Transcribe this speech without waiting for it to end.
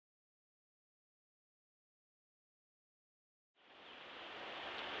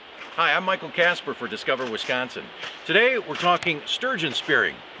Hi, I'm Michael Casper for Discover Wisconsin. Today we're talking sturgeon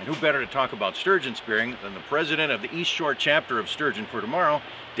spearing. And who better to talk about sturgeon spearing than the president of the East Shore chapter of Sturgeon for Tomorrow,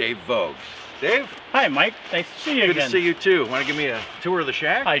 Dave Vogue. Dave? Hi, Mike. Nice to see you again. Good to see you too. Want to give me a tour of the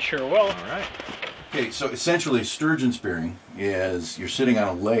shack? I sure will. All right. Okay, so essentially sturgeon spearing is you're sitting on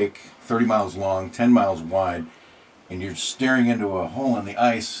a lake 30 miles long, 10 miles wide, and you're staring into a hole in the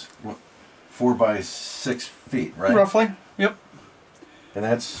ice 4 by 6 feet, right? Roughly, yep. And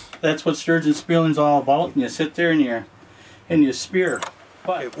That's what sturgeon spearing is all about. And you sit there and you spear.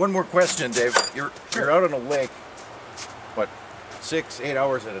 Okay, one more question, Dave. You're out on a lake, what, 6-8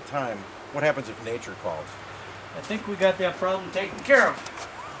 hours at a time. What happens if nature calls? I think we got that problem taken care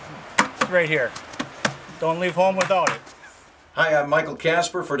of. It's right here. Don't leave home without it. Hi, I'm Michael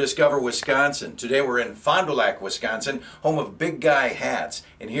Casper for Discover Wisconsin. Today we're in Fond du Lac, Wisconsin, home of Big Guy Hats.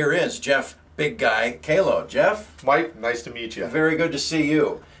 And here is Jeff Big Guy Kalo. Jeff? Mike, nice to meet you. Very good to see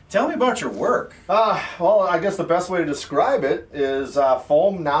you. Tell me about your work. Well, I guess the best way to describe it is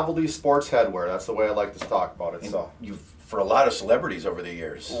foam novelty sports headwear. That's the way I like to talk about it. So you've for a lot of celebrities over the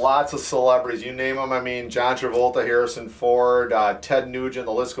years. Lots of celebrities. You name them. I mean, John Travolta, Harrison Ford, Ted Nugent.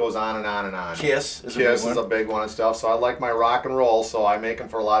 The list goes on and on and on. Kiss is a big one and stuff. So I like my rock and roll. So I make them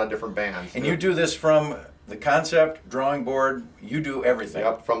for a lot of different bands. And you do this from the concept, drawing board, you do everything.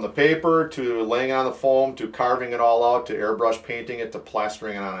 Yep, from the paper to laying on the foam to carving it all out to airbrush painting it to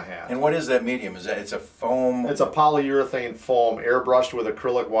plastering it on a hat. And what is that medium? Is that it's a foam? It's a polyurethane foam airbrushed with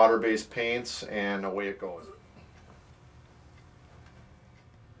acrylic water-based paints, and away it goes.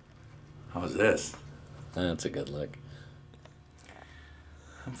 How's this? That's a good look.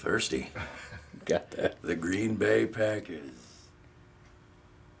 I'm thirsty. Got that. The Green Bay Packers.